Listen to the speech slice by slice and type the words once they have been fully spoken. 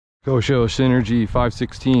Kosho Synergy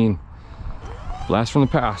 516, blast from the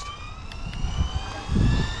past.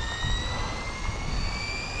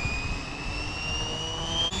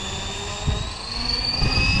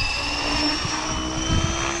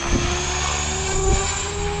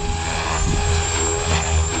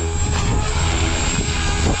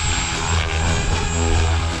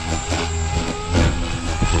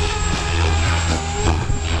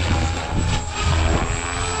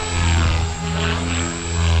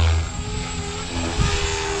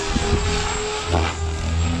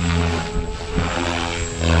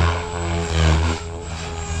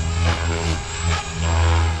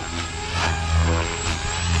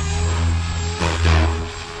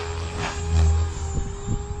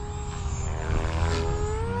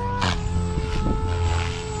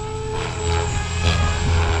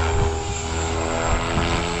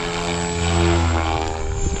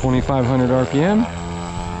 $2,500 RPM.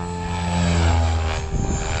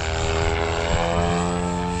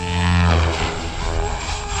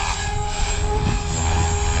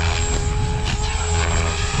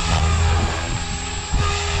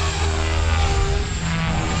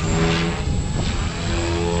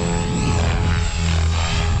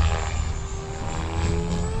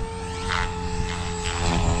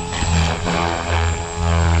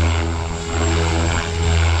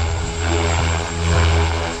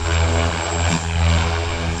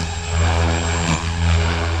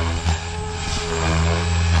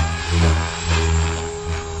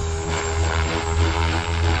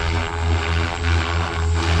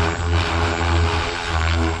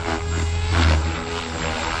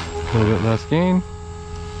 A little bit less gain.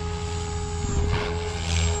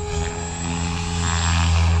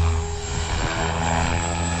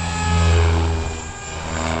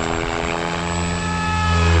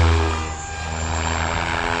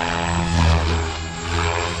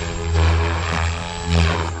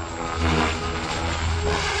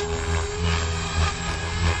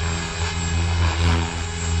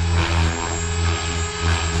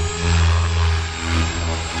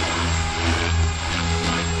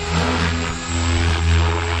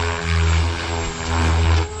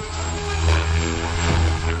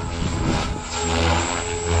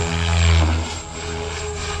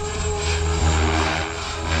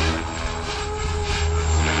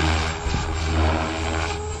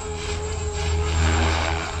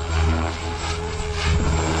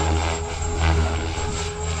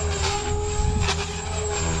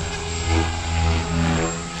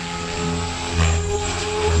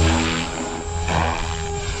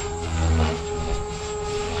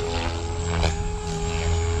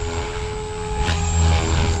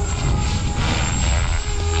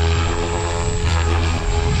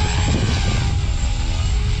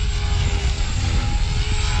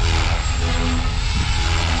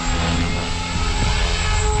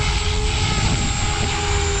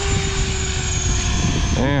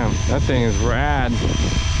 Damn, that thing is rad.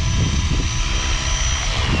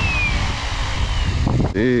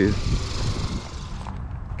 Jeez.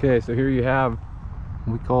 Okay, so here you have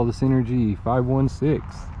what we call the Synergy 516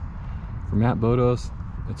 from Matt Bodos.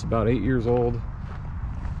 It's about 8 years old.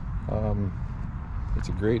 It's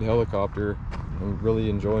a great helicopter. I'm really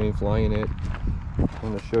enjoying flying it. I'm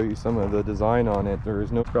going to show you some of the design on it. There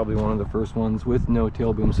is probably one of the first ones with no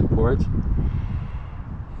tail boom support.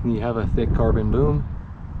 You have a thick carbon boom,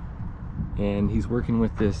 and he's working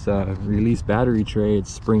with this release battery tray. It's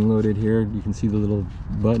spring loaded here. You can see the little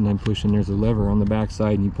button I'm pushing. There's a lever on the back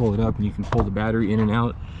side, and you pull it up and you can pull the battery in and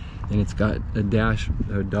out, and it's got a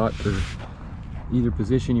dot for either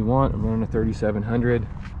position you want. I'm running a 3700.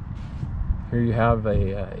 Here you have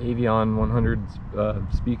a Avian 100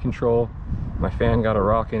 speed control. My fan got a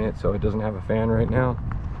rock in it, so it doesn't have a fan right now.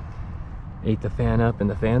 Ate the fan up, and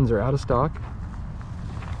the fans are out of stock.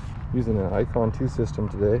 Using an Icon 2 system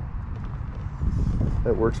today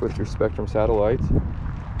that works with your Spektrum satellites.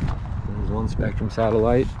 There's one Spektrum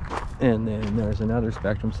satellite, and then there's another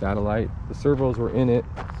Spektrum satellite. The servos were in it,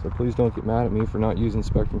 so please don't get mad at me for not using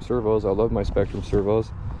Spektrum servos. I love my Spektrum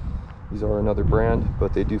servos. These are another brand,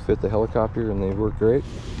 but they do fit the helicopter and they work great.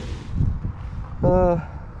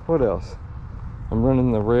 What else? I'm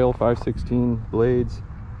running the Rail 516 blades.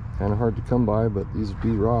 Kind of hard to come by, but these be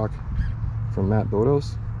rock from Matt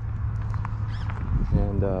Bodos.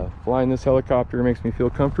 And flying this helicopter makes me feel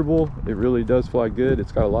comfortable. It really does fly good.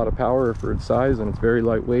 It's got a lot of power for its size, and it's very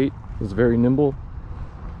lightweight. It's very nimble.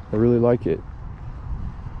 I really like it.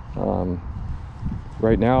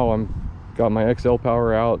 Right now I'm got my XL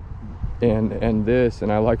power out and this,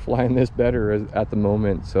 and I like flying this better at the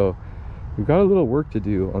moment. So we've got a little work to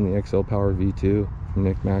do on the XL Power V2 from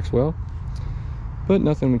Nick Maxwell. but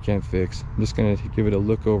nothing we can't fix. I'm just gonna give it a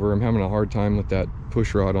look over. I'm having a hard time with that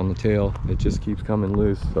push rod on the tail. It just keeps coming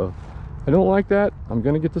loose, so I don't like that. I'm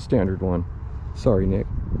gonna get the standard one. Sorry, Nick.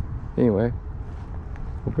 Anyway,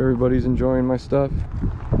 hope everybody's enjoying my stuff.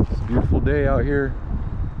 It's a beautiful day out here.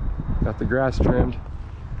 Got the grass trimmed.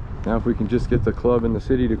 Now if we can just get the club in the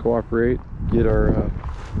city to cooperate, get our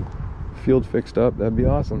field fixed up, that'd be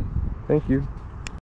awesome. Thank you.